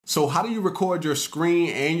So how do you record your screen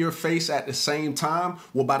and your face at the same time?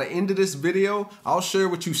 Well, by the end of this video, I'll share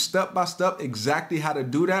with you step by step exactly how to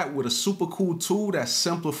do that with a super cool tool that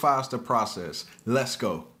simplifies the process. Let's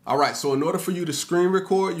go. All right, so in order for you to screen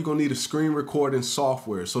record, you're gonna need a screen recording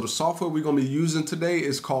software. So the software we're gonna be using today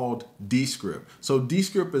is called Descript. So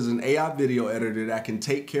Descript is an AI video editor that can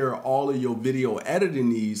take care of all of your video editing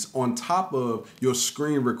needs on top of your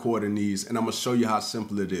screen recording needs. And I'm gonna show you how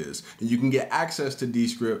simple it is. And you can get access to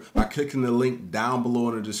Descript by clicking the link down below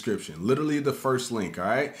in the description. Literally the first link, all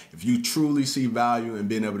right? If you truly see value in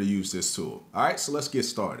being able to use this tool. All right, so let's get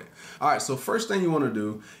started. All right, so first thing you wanna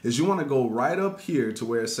do is you wanna go right up here to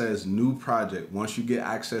where it says new project once you get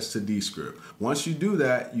access to Descript. Once you do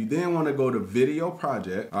that, you then want to go to video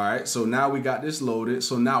project. All right, so now we got this loaded.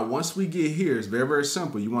 So now once we get here, it's very, very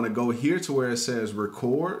simple. You want to go here to where it says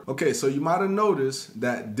record. Okay, so you might have noticed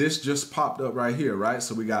that this just popped up right here, right?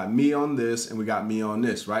 So we got me on this and we got me on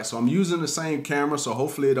this, right? So I'm using the same camera, so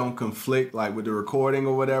hopefully it don't conflict like with the recording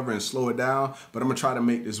or whatever and slow it down, but I'm gonna try to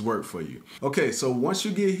make this work for you. Okay, so once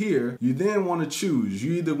you get here, you then want to choose.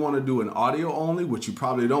 You either want to do an audio only, which you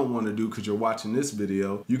probably don't want to do because you're watching this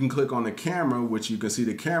video. You can click on the camera, which you can see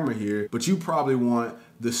the camera here, but you probably want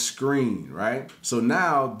the screen, right? So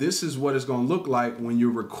now this is what it's gonna look like when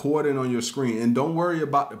you're recording on your screen. And don't worry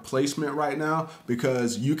about the placement right now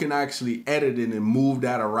because you can actually edit it and move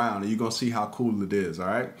that around and you're gonna see how cool it is, all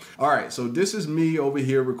right? All right, so this is me over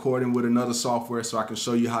here recording with another software so I can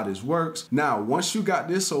show you how this works. Now, once you got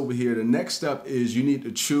this over here, the next step is you need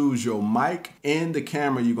to choose your mic and the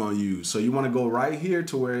camera you're gonna use. So you wanna go right here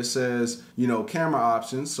to where it says, you know, camera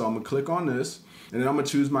options. So I'm gonna click on this. And then I'm gonna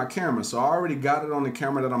choose my camera. So I already got it on the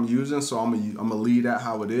camera that I'm using, so I'm gonna leave that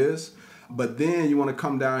how it is. But then you wanna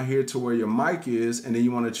come down here to where your mic is, and then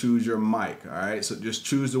you wanna choose your mic, all right? So just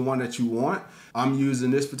choose the one that you want. I'm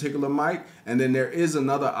using this particular mic, and then there is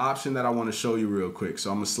another option that I wanna show you real quick. So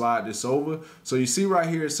I'm gonna slide this over. So you see right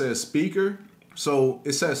here, it says speaker. So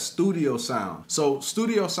it says studio sound. So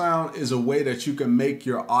studio sound is a way that you can make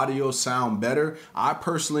your audio sound better. I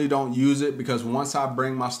personally don't use it because once I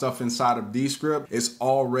bring my stuff inside of Descript, it's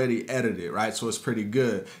already edited, right? So it's pretty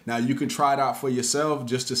good. Now you can try it out for yourself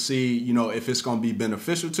just to see, you know, if it's gonna be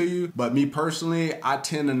beneficial to you. But me personally, I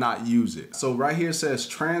tend to not use it. So right here it says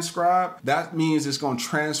transcribe. That means it's gonna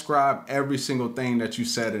transcribe every single thing that you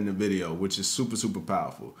said in the video, which is super, super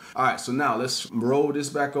powerful. All right, so now let's roll this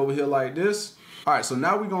back over here like this. All right, so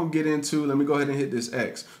now we're gonna get into, let me go ahead and hit this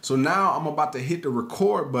X. So now I'm about to hit the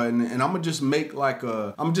record button and I'm gonna just make like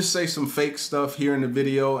I'm gonna just say some fake stuff here in the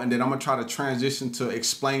video and then I'm gonna try to transition to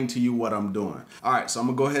explain to you what I'm doing. All right, so I'm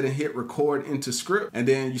gonna go ahead and hit record into script and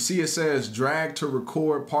then you see it says drag to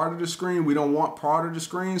record part of the screen. We don't want part of the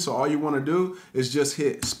screen, so all you wanna do is just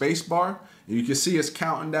hit space bar and you can see it's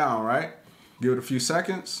counting down, right? Give it a few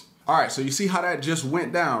seconds. All right, so you see how that just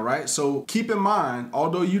went down, right? So keep in mind,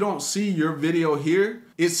 although you don't see your video here,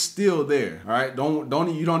 it's still there, all right?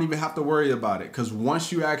 You don't even have to worry about it because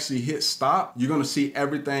once you actually hit stop, you're gonna see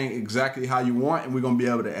everything exactly how you want and we're gonna be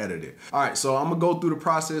able to edit it. All right, so I'm gonna go through the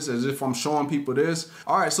process as if I'm showing people this.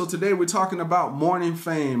 All right, so today we're talking about morning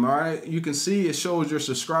fame, all right? You can see it shows your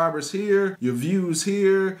subscribers here, your views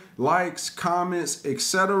here, likes, comments,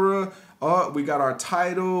 etc. We got our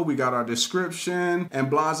title, we got our description, and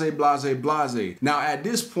blase, blase, blase. Now at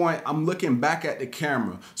this point, I'm looking back at the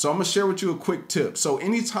camera. So I'm gonna share with you a quick tip. So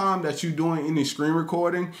anytime that you're doing any screen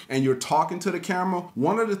recording and you're talking to the camera,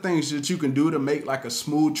 one of the things that you can do to make like a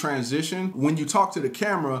smooth transition, when you talk to the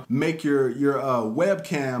camera, make your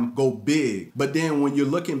webcam go big. But then when you're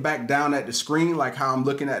looking back down at the screen, like how I'm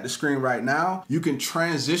looking at the screen right now, you can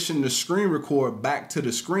transition the screen record back to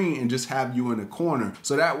the screen and just have you in the corner.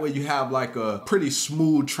 So that way you have like a pretty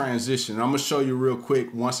smooth transition. I'm gonna show you real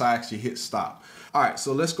quick once I actually hit stop. All right,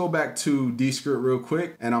 so let's go back to Descript real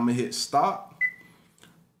quick and I'm gonna hit stop.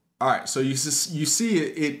 All right, so you see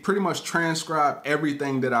it pretty much transcribed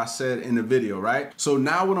everything that I said in the video, right? So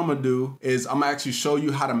now what I'm gonna do is I'm gonna actually show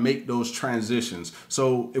you how to make those transitions.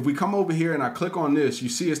 So if we come over here and I click on this, you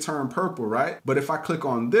see it's turned purple, right? But if I click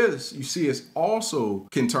on this, you see it's also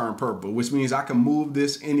can turn purple, which means I can move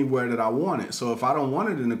this anywhere that I want it. So if I don't want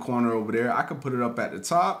it in the corner over there, I can put it up at the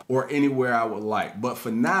top or anywhere I would like. But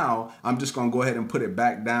for now, I'm just gonna go ahead and put it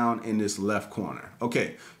back down in this left corner.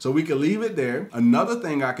 Okay, so we can leave it there. Another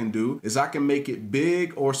thing I can do is I can make it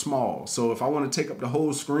big or small. So if I want to take up the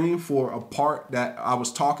whole screen for a part that I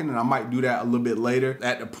was talking, and I might do that a little bit later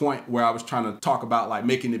at the point where I was trying to talk about like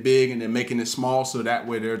making it big and then making it small so that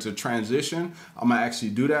way there's a transition, I'm gonna actually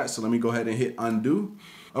do that. So let me go ahead and hit undo.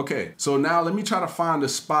 Okay, so now let me try to find a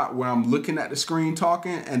spot where I'm looking at the screen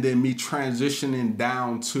talking and then me transitioning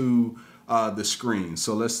down to the screen.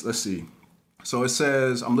 So let's see. So it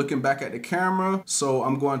says, I'm looking back at the camera, so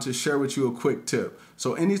I'm going to share with you a quick tip.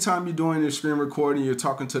 So anytime you're doing your screen recording, you're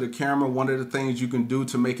talking to the camera, one of the things you can do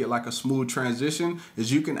to make it like a smooth transition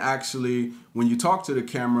is you can actually, when you talk to the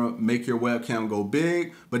camera, make your webcam go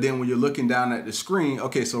big, but then when you're looking down at the screen,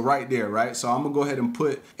 okay, so right there, right? So I'm gonna go ahead and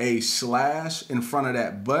put a slash in front of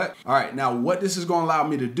that but. All right, now what this is gonna allow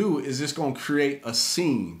me to do is it's gonna create a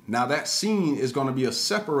scene. Now that scene is gonna be a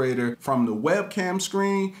separator from the webcam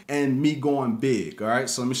screen and me going big, all right?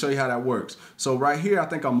 So let me show you how that works. So right here, I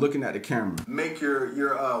think I'm looking at the camera. Make your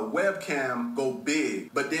webcam go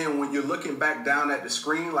big, but then when you're looking back down at the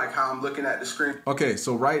screen, like how I'm looking at the screen. Okay,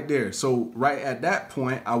 so right there. So right at that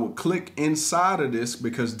point, I would click inside of this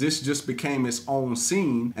because this just became its own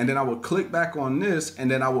scene. And then I would click back on this and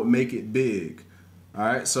then I would make it big. All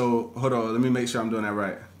right, so hold on, let me make sure I'm doing that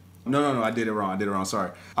right. No, I did it wrong,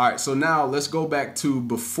 sorry. All right, so now let's go back to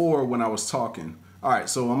before when I was talking. All right,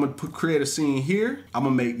 so I'm gonna create a scene here. I'm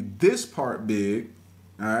gonna make this part big.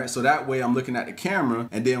 All right, so that way I'm looking at the camera,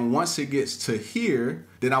 and then once it gets to here,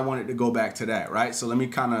 then I want it to go back to that, right? So let me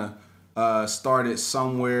kind of start it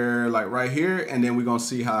somewhere like right here, and then we're gonna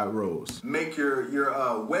see how it rolls. Make your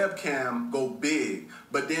webcam go big,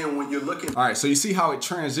 but then when you're looking, all right, so you see how it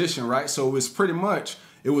transitioned, right? So it's pretty much,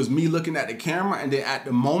 it was me looking at the camera, and then at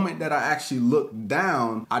the moment that I actually looked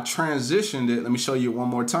down, I transitioned it. Let me show you one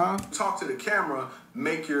more time. Talk to the camera,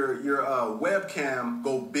 make your webcam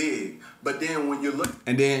go big, but then when you look,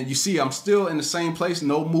 and then you see I'm still in the same place,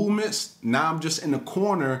 no movements. Now I'm just in the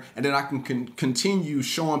corner, and then I can continue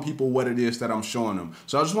showing people what it is that I'm showing them.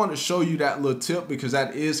 So I just wanted to show you that little tip because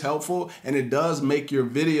that is helpful, and it does make your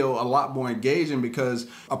video a lot more engaging because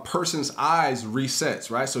a person's eyes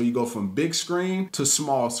resets, right? So you go from big screen to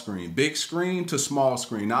small screen, big screen to small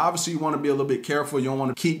screen. Now obviously you want to be a little bit careful. You don't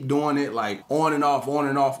want to keep doing it like on and off, on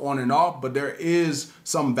and off, on and off, but there is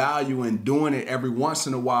some value in doing it every once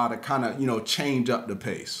in a while to kind of, you know, change up the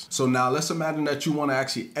pace. So now let's imagine that you want to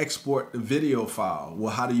actually export the video file.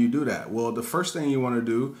 Well, how do you do that? Well, the first thing you want to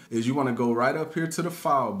do is you want to go right up here to the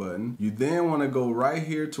file button. You then want to go right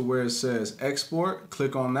here to where it says export,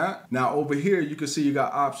 click on that. Now over here, you can see you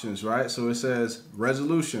got options, right? So it says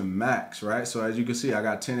resolution max, right? So as you can see, I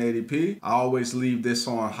got 1080p. I always leave this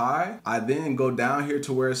on high. I then go down here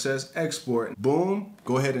to where it says export, boom,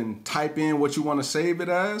 go ahead and type in what you want to save it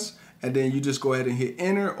as, and then you just go ahead and hit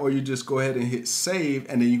enter, or you just go ahead and hit save,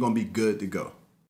 and then you're gonna be good to go.